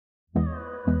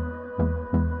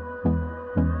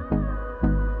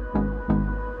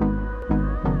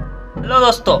Hello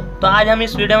दोस्तों, तो आज हम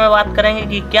इस वीडियो में बात करेंगे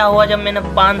कि क्या हुआ जब मैंने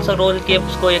 500 रोल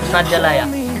केक्स को एक साथ जलाया।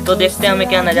 तो देखते हैं हमें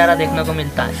क्या नज़ारा देखने को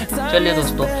मिलता है। चलिए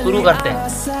दोस्तों, शुरू करते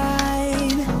हैं।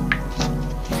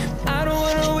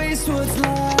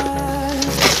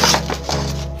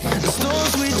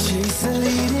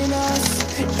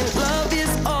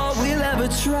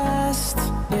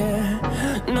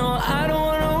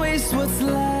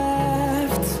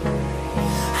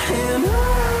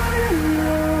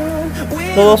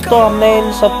 तो दोस्तों, हमने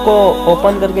इन सबको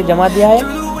ओपन करके जमा दिया है।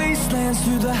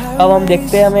 अब हम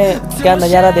देखते हैं हमें क्या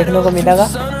नज़ारा देखने को मिलेगा।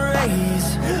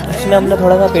 इसमें हमने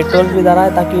थोड़ा सा पेट्रोल भी डाला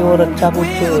है ताकि और अच्छा कुछ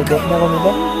देखने को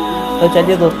मिले। तो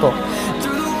चलिए दोस्तों,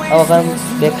 अब अगर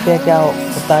हम देखते हैं क्या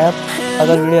होता है।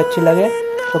 अगर वीडियो अच्छी लगे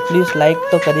तो प्लीज़ लाइक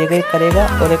तो करिएगा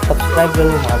और एक सब्सक्राइब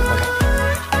जरूर मार देना।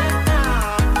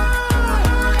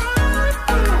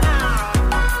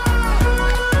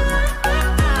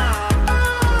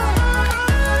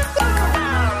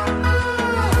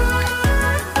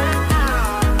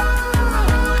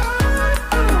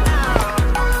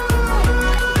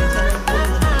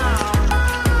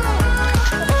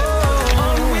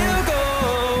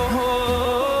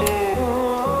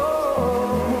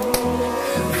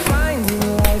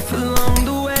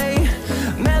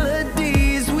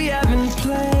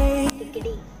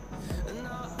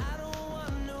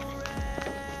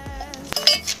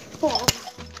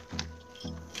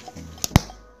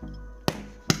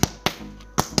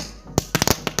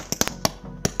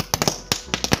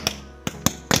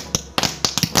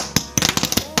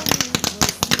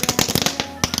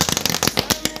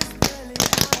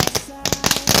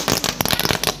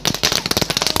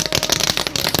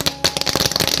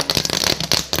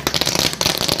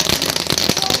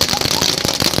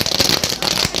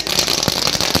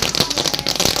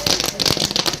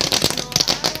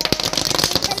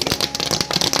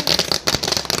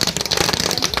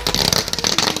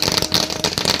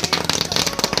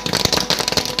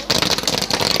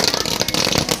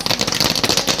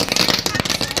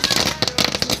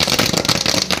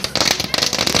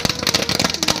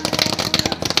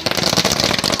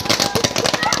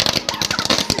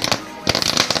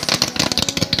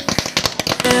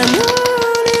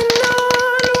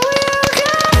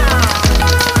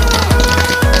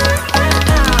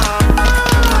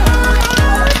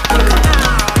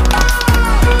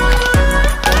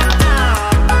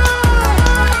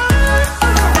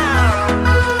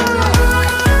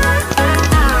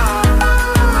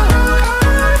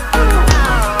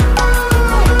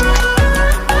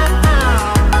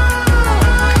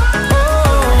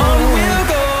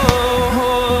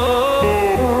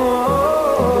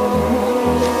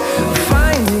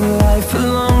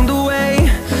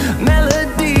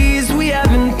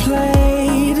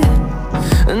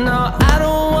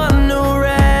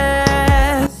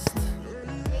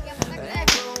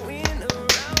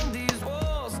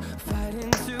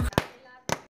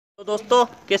 तो दोस्तों,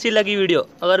 कैसी लगी वीडियो?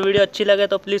 अगर वीडियो अच्छी लगे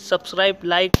तो please subscribe,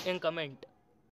 like and comment.